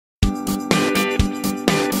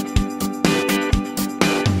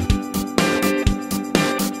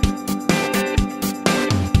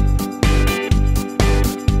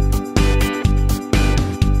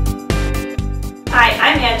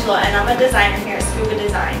designer here at Skooba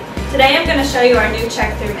Design. Today I'm going to show you our new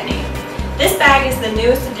Checkthrough Mini. This bag is the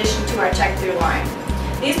newest addition to our Checkthrough line.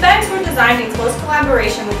 These bags were designed in close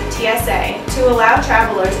collaboration with the TSA to allow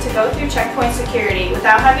travelers to go through checkpoint security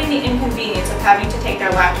without having the inconvenience of having to take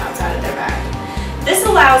their laptops out of their bag. This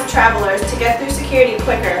allows travelers to get through security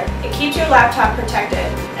quicker, it keeps your laptop protected,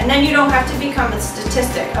 and then you don't have to become a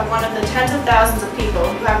statistic of one of the tens of thousands of people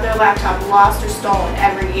who have their laptop lost or stolen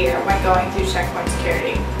every year when going through checkpoint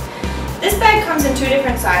security. This bag comes in two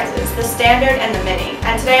different sizes, the standard and the mini,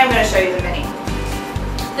 and today I'm going to show you the mini.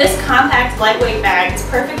 This compact, lightweight bag is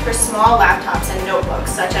perfect for small laptops and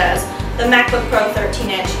notebooks such as the MacBook Pro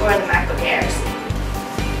 13-inch or the MacBook Airs.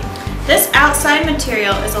 This outside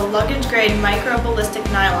material is a luggage-grade micro-ballistic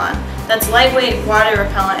nylon that's lightweight,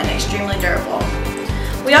 water-repellent, and extremely durable.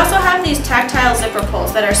 We also have these tactile zipper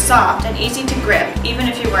pulls that are soft and easy to grip, even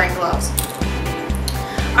if you're wearing gloves.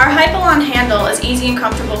 Our Hypalon handle is easy and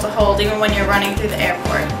comfortable to hold even when you're running through the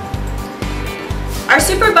airport. Our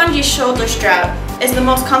Super Bungee shoulder strap is the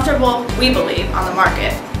most comfortable, we believe, on the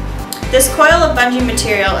market. This coil of bungee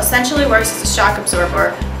material essentially works as a shock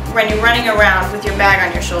absorber when you're running around with your bag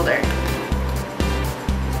on your shoulder.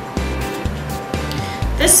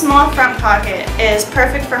 This small front pocket is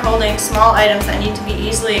perfect for holding small items that need to be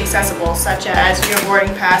easily accessible, such as your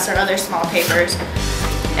boarding pass or other small papers.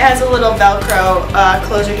 It has a little Velcro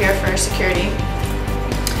closure here for security.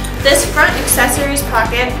 This front accessories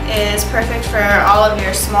pocket is perfect for all of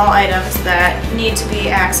your small items that need to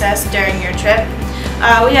be accessed during your trip.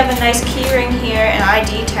 We have a nice key ring here, an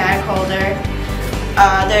ID tag holder.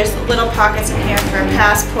 There's little pockets in here for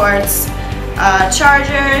passports,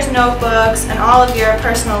 chargers, notebooks, and all of your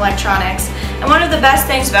personal electronics. And one of the best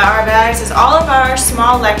things about our bags is all of our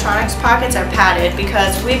small electronics pockets are padded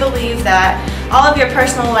because we believe that all of your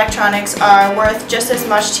personal electronics are worth just as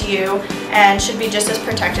much to you and should be just as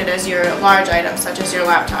protected as your large items such as your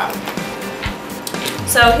laptop.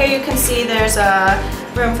 So here you can see there's a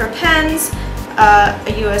room for pens, a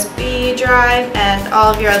USB drive, and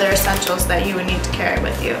all of your other essentials that you would need to carry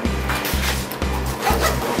with you.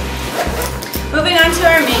 Moving on to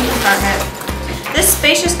our main compartment. This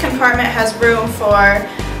spacious compartment has room for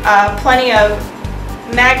plenty of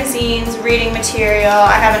magazines, reading material.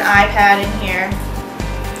 I have an iPad in here.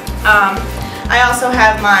 I also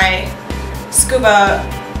have my Skooba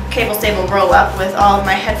cable stable roll-up with all of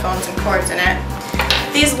my headphones and cords in it.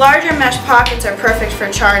 These larger mesh pockets are perfect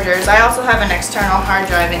for chargers. I also have an external hard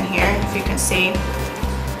drive in here, if you can see.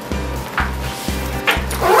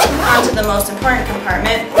 On to the most important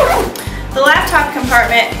compartment. The laptop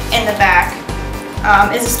compartment in the back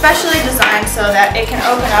is especially designed so that it can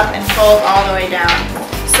open up and fold all the way down.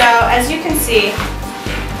 So as you can see,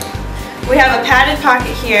 we have a padded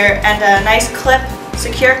pocket here and a nice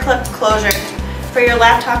secure clipped closure for your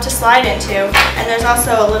laptop to slide into, and there's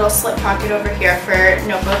also a little slip pocket over here for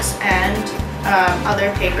notebooks and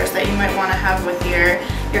other papers that you might want to have with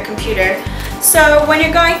your computer. So when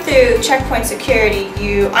you're going through checkpoint security,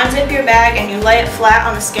 you unzip your bag and you lay it flat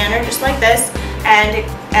on the scanner just like this, and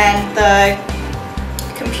the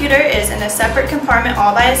computer is in a separate compartment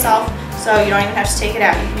all by itself, so you don't even have to take it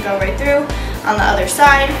out. You can go right through. On the other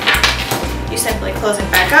side, you simply close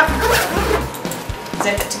it back up,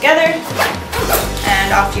 zip it together,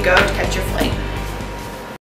 and off you go to catch your flight.